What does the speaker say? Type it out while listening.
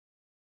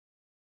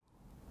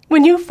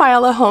When you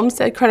file a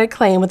homestead credit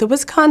claim with the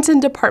Wisconsin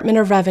Department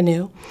of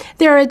Revenue,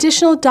 there are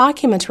additional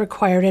documents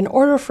required in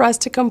order for us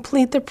to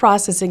complete the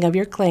processing of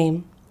your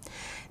claim.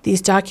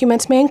 These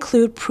documents may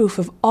include proof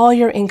of all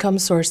your income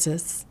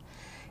sources.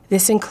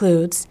 This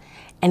includes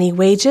any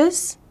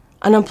wages,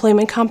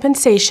 unemployment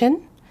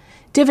compensation,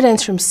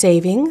 dividends from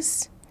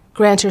savings,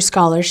 grantor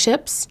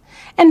scholarships,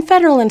 and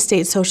federal and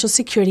state Social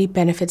Security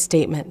benefit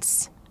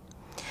statements.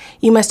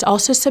 You must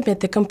also submit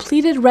the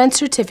completed rent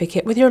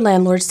certificate with your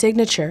landlord's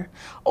signature,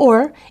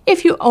 or,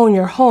 if you own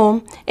your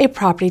home, a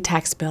property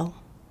tax bill.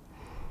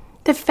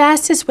 The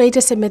fastest way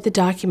to submit the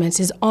documents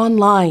is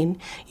online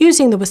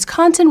using the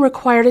Wisconsin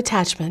Required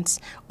Attachments,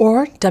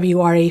 or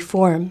WRA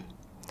form.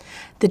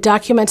 The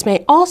documents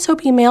may also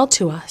be mailed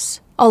to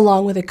us,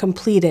 along with a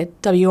completed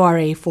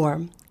WRA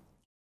form.